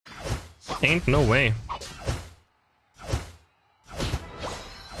Ain't no way.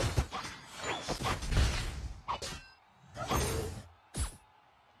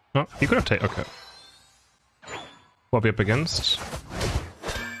 Oh, he could have taken. Okay. What are we up against?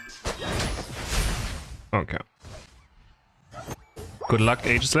 Okay. Good luck,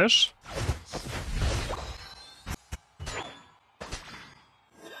 Aegislash.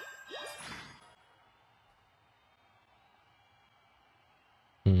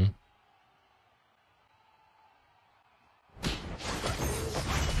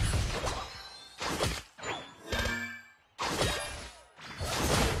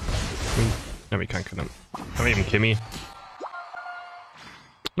 No, we can't kill him. Or even Kimmy.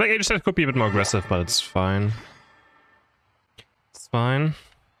 Like, Aegislash could be a bit more aggressive, but it's fine. It's fine.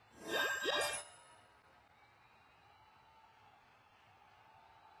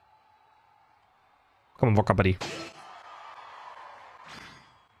 Come on, Walker, buddy.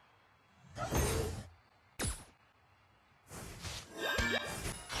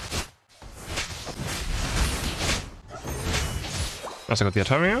 Also got the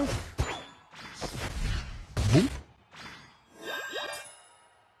Ataria. Boom.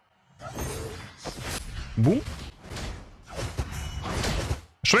 Boom.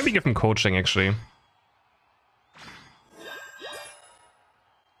 Should maybe give him coaching, actually.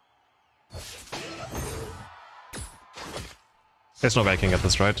 There's no way I can get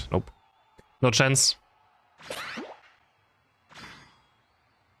this right. Nope. No chance.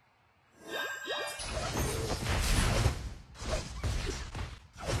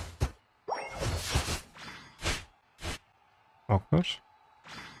 Awkward.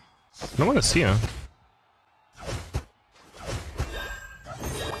 No one is here. I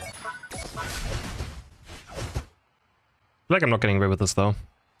feel like I'm not getting away with this, though.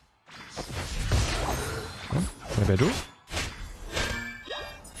 Okay, maybe I do.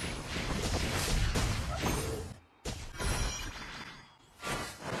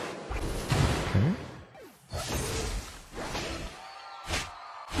 Okay.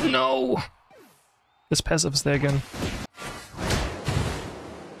 No! This passive is there again.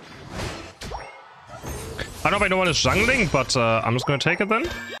 I don't know if I know what is jungling, but I'm just gonna take it then.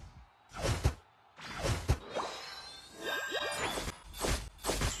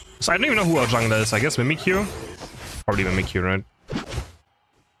 So I don't even know who our jungler is. I guess MEW? Probably MEW, right?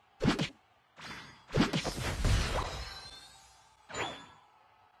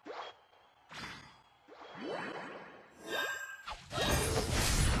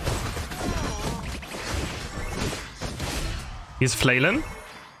 He's flailing.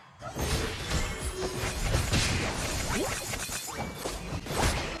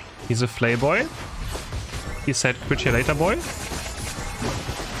 He's a playboy. He said, "Quit you later, boy."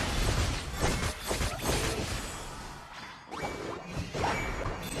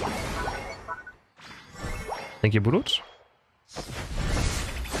 Thank you, Brut.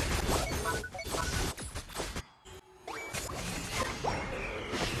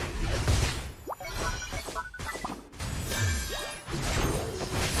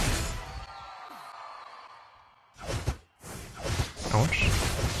 Ouch.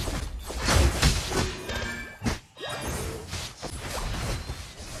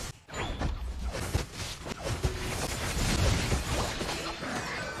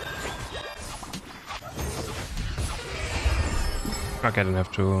 Okay, I didn't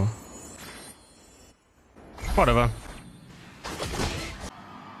have to. Whatever.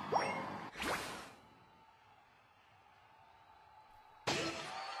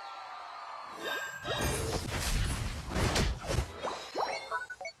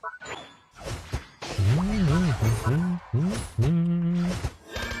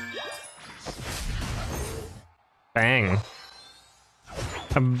 Bang.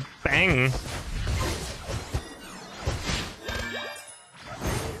 A bang.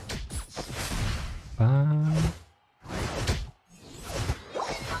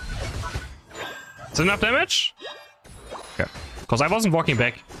 Is it enough damage? Okay. Because I wasn't walking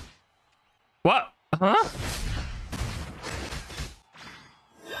back. What? Huh?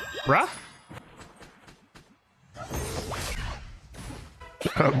 Bruh?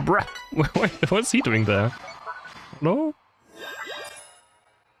 Bruh. What is he doing there? No?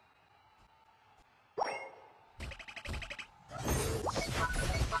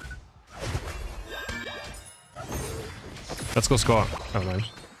 Let's go score. Oh, nice.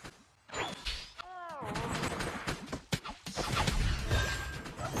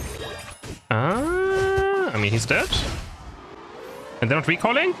 I mean, he's dead. And they're not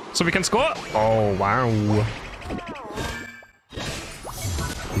recalling, so we can score. Oh, wow.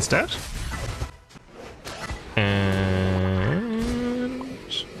 He's dead. And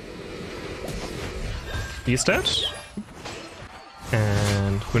He's dead.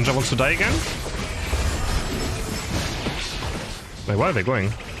 And Winter wants to die again. Wait, where are they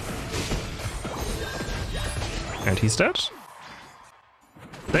going? And he's dead.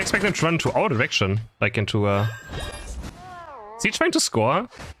 They expect him to run to our direction, like into a... Is he trying to score?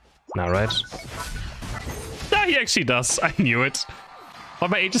 Nah, right? Yeah, he actually does. I knew it. But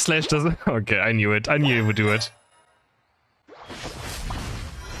my Aegis Slash doesn't... Okay, I knew it. I knew he would do it.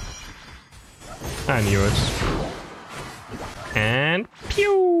 I knew it. And...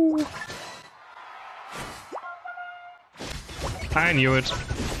 Pew! I knew it.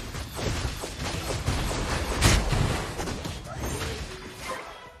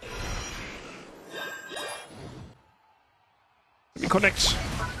 Connect.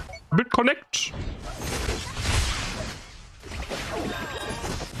 Bit connect.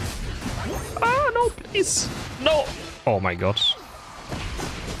 Ah, no, please. No. Oh my god.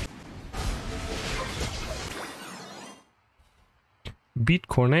 Beat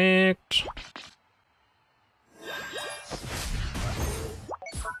connect.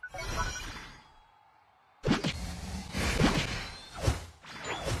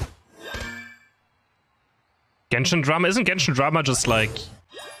 Genshin drama? Isn't Genshin drama just like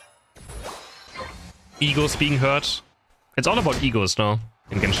egos being hurt? It's all about egos now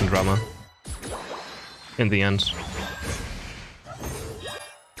in Genshin drama. In the end.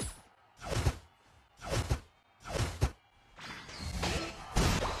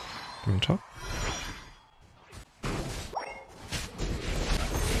 On top.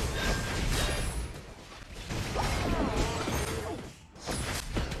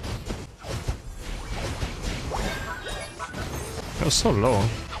 That was so low.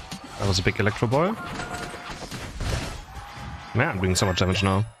 That was a big Electro Ball. Man, I'm doing so much damage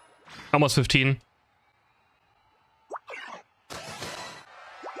now. Almost 15.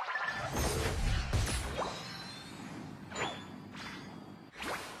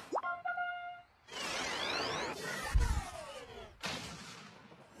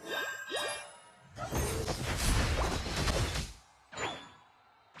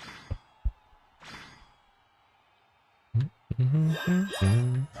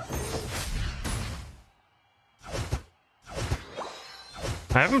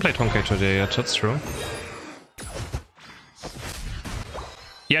 I haven't played Honkai today yet, that's true.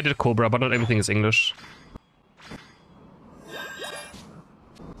 Yeah, I did Cobra, but not everything is English.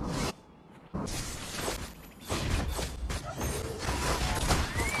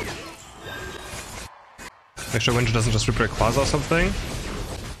 Make sure Winter doesn't just rip Rayquaza or something.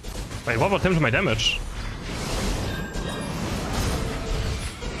 Wait, what about him to my damage?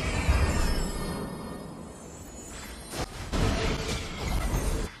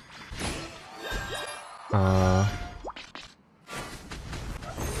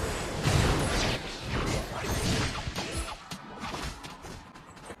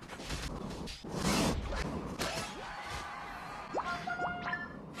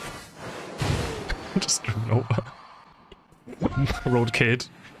 Just driven over. Road kid.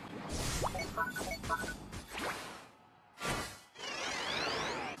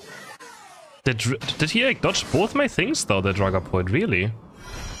 Did he like dodge both my things though, the Dragapult? Really?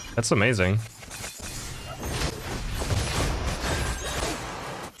 That's amazing.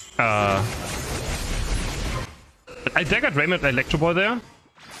 I daggered Raymond Electro Ball there.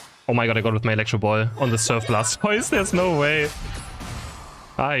 Oh my god, I got with my Electro Ball on the Surf Blast voice. There's no way.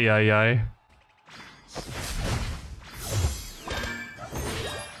 Ay, ay, ay.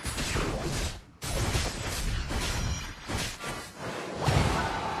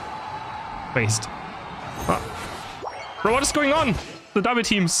 Waste. Ah. Bro, what is going on? The double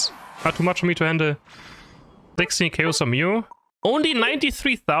teams are too much for me to handle. 16 KOs on MEW. Only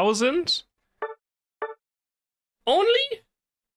 93,000?